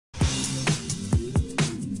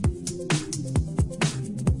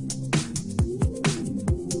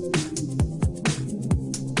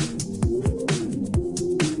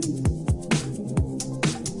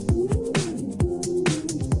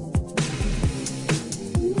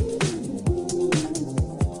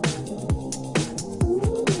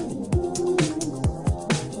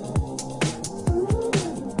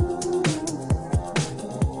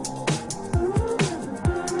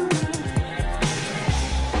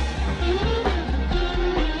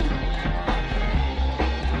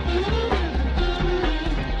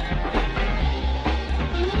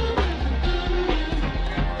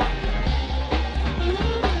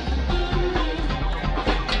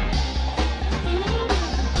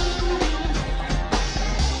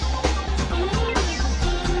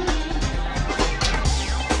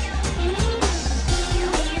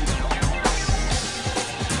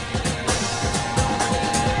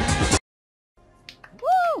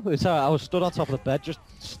No, it's alright. I was stood on top of the bed just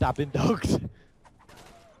stabbing dogs.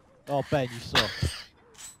 Oh, Ben, you suck.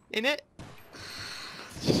 In it?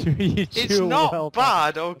 You It's do not well,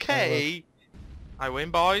 bad, okay? I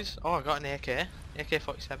win, boys. Oh, I got an AK.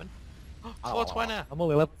 AK-47. Oh, 420. I'm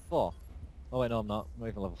only level 4. Oh wait, no I'm not. I'm not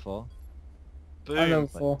even level 4. Boom. I'm level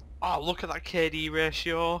 4. Oh, look at that KD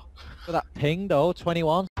ratio. Look at that ping though,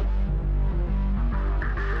 21.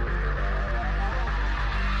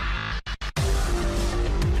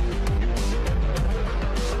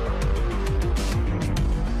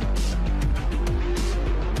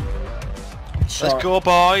 Let's go,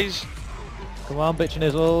 boys. Come on, bitch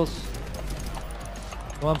nizzles.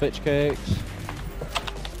 Come on, bitch cakes.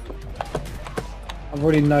 I've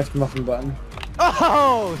already knifed muffin button.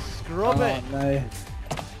 Oh, scrub it. No.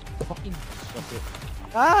 Fucking stop it.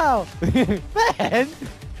 Ow! Ben!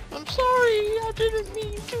 I'm sorry, I didn't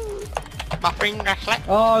mean to. My finger slipped.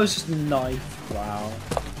 Oh, it was just a knife. Wow.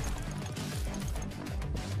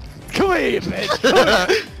 Come here, bitch!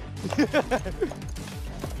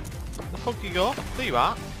 The fuck you go? There you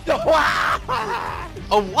are. Oh,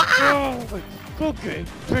 Oh, wow! cooking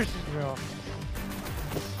pisses me off.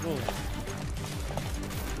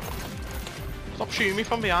 Stop shooting me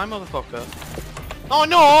from behind, motherfucker. Oh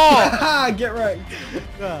no! Ha! Get wrecked.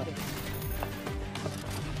 Yeah.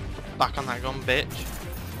 Back on that gun, bitch.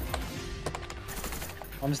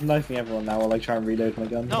 I'm just knifing everyone now while I try and reload my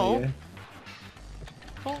gun. No. There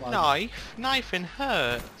Don't knife. Knifing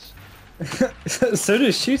hurts. you go. So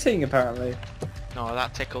does shooting, apparently. No,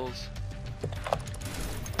 that tickles.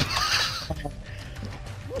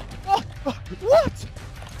 What?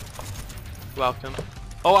 Welcome.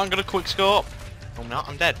 Oh, I'm gonna quick scope. Oh, I'm not.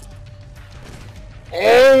 I'm dead.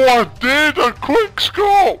 Oh, I did a quick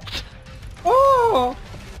scope! Oh!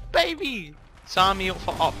 Baby! Saw me up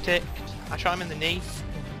for optic. I shot him in the knee.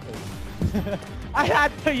 I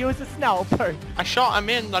had to use a sniper. I shot him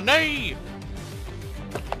in the knee!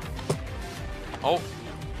 Oh.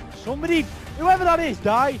 Somebody, whoever that is,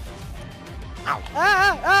 die. Ow.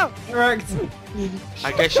 Ah, Get wrecked.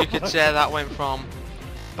 I guess you could say that went from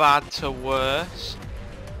bad to worse.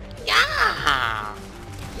 Yeah!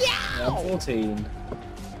 Yeah, 14.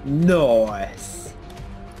 Nice.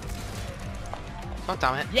 God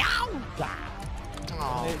damn it. Yeah.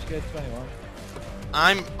 Oh. HK 21.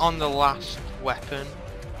 I'm on the last weapon.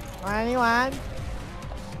 21.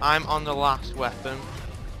 I'm on the last weapon.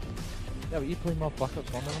 Yeah, but you play more Black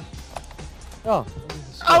Ops 1 than me. Oh.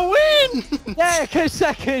 I win! Yeah, okay,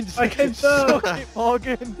 seconds. I came third. Suck it,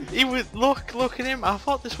 Morgan. He would look at him. I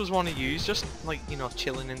thought this was one of you, just like, you know,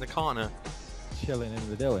 chilling in the corner. Chilling in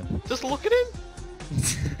the Dylan. Just look at him.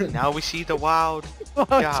 Now we see the wild It took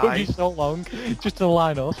guy. you so long just to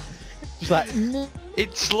line up. Just like.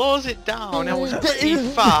 It slows it down. It was pretty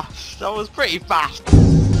fast. That was pretty fast.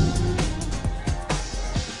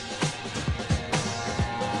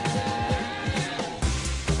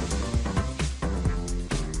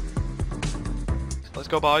 Let's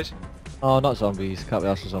go, boys. Oh, not zombies. Can't be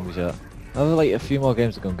asked for zombies yet. I have like a few more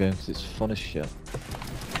games of gun game because it's fun as shit.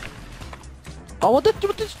 Oh, what did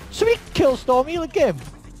somebody kill Stormy again?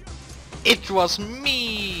 It was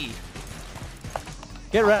me,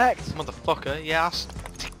 Get wrecked. motherfucker. Yes.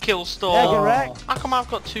 Kill Yeah, Storm. get wrecked. How come I've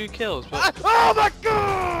got 2 kills? But Oh my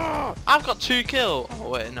god! I've got 2 kills. Oh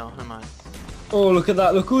wait, no, never mind. Oh, look at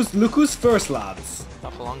that. Look who's first, lads.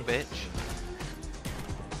 Not for long, bitch.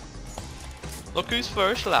 Look who's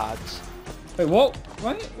first, lads. Wait, what?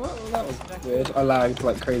 What? What? That was weird. I lagged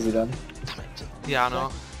like crazy then. Damn it. Yeah, I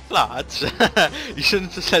know. Lads. You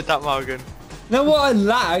shouldn't have said that, Morgan. No, what? I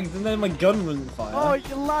lagged and then my gun wouldn't fire. Oh,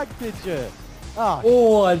 you lagged, did you? Oh,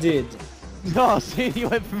 Oh, I did. no, see, you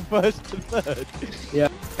went from first to third. Yeah.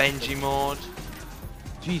 Benji mode.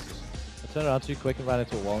 Jesus. I turned around too quick and ran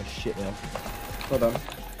into a wall and shit me off. Hold on.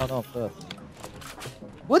 Oh no, first.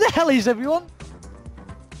 Where the hell is everyone?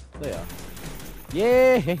 There you are.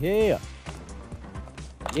 Yeah, yeah.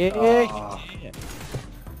 Yeah, Oh. yeah.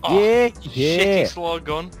 Oh, Yeah, shitty yeah. slow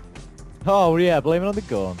gun. Oh yeah, blame it on the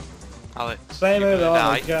gun. Alex, Blame you're it gonna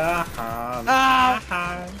on die. the gun.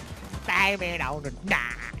 Ah! Blame it on the gun.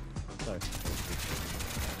 Sorry.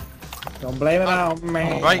 Don't blame it on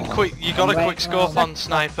me. Right, quick, you got a Don't quick blame scope it on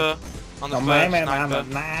sniper. On the Don't first blame it on the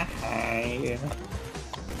sniper. night.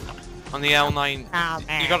 On the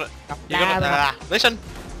L9. You got it. Listen!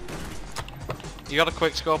 You got a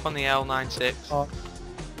quick scope on the L96. Oh.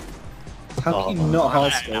 How can you not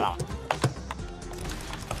hard scope?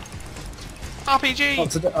 RPG!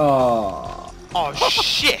 Not today. Oh. Oh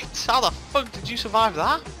shit! How the fuck did you survive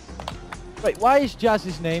that? Wait, why is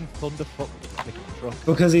Jazz's name Thunderfuck Truck?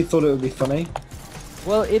 Because he thought it would be funny.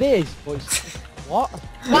 Well, it is, but it's... What?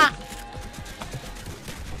 What?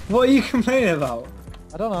 What are you complaining about?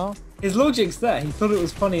 I don't know. His logic's there. He thought it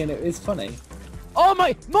was funny, and it is funny. Oh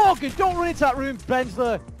my, Morgan, don't run into that room. Ben's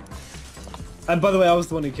there. And by the way, I was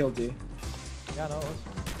the one who killed you. Yeah, I know.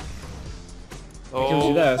 I killed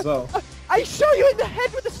you there as well. I shot you in the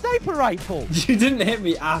head with a sniper rifle. You didn't hit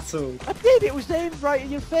me at all. I did. It was aimed right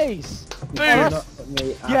in your face. You did not hit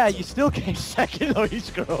me at Yeah, all. you still came second though, you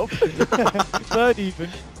scrub. Third even.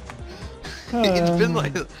 It's been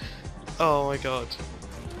like... Oh my god.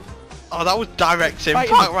 Oh, that was direct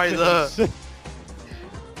impact right there.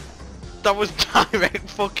 That was direct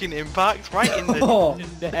fucking impact right in the, Oh.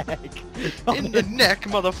 neck. in the neck,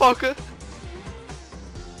 motherfucker.